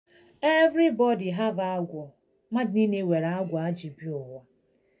Everybody have agwu. Mmadụ niile nwere agwu aji bi ụwa.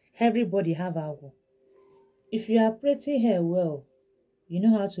 Everybody have agwu. If you are plaiting hair well, you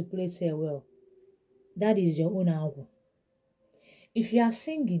know how to plait hair well. That is your own agwu. If you are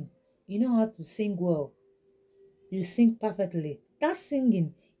singing, you know how to sing well. You sing perfectly. That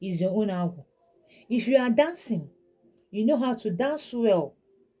singing is your own agwu. If you are dancing, you know how to dance well.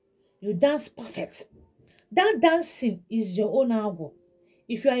 You dance perfect. That dancing is your own agwu.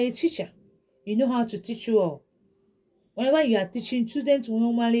 If you are a teacher, you know how to teach well. Whenever you are teaching, students will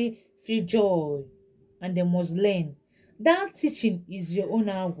normally feel joy and they must learn. That teaching is your own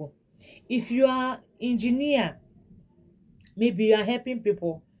agwu. If you are engineer, maybe you are helping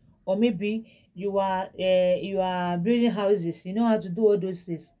people, or maybe you are building houses. You know how to do all those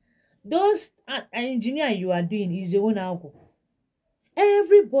things. Those engineer you are doing is your own agwu.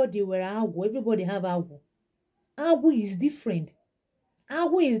 Everybody wear agwu. Everybody have agwu. Agwu is different.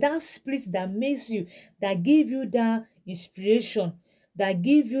 Agwu is that spirit that makes you, that give you that inspiration, that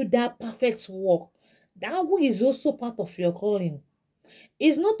give you that perfect work. The agwu is also part of your calling.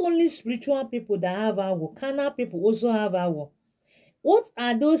 It's not only spiritual people that have agwu. Carnal people also have agwu. What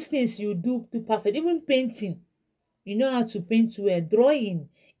are those things you do to perfect? Even painting. You know how to paint well. Drawing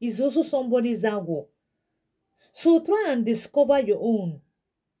is also somebody's agwu. So try and discover your own.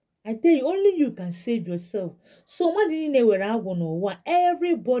 I tell you, only you can save yourself. So mmadụ niile nwere agwu n'ụwa.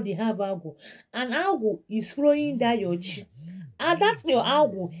 Everybody have agwu. And agwu is flowing down your chi. And that your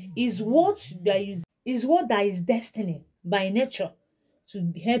agwu is what that is destiny by nature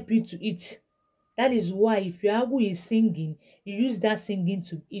to help you to eat. That is why if your agwu is singing, you use that singing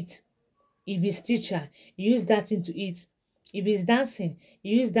to eat. If it's teacher, you use that thing to eat. If it's dancing,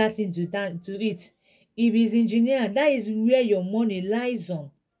 you use that thing to eat. If it's engineer, that is where your money lies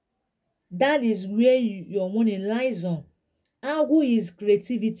on. That is where your money lies on. Agwu is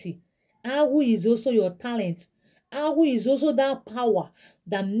creativity. Agwu is also your talent. Agwu is also that power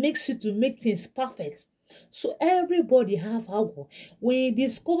that makes you to make things perfect. So everybody have agwu. When you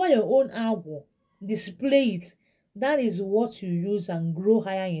discover your own agwu, display it. That is what you use and grow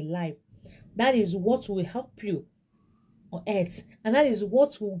higher in life. That is what will help you on earth. And that is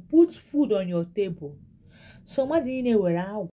what will put food on your table. So mmadụ niile nwere agwu.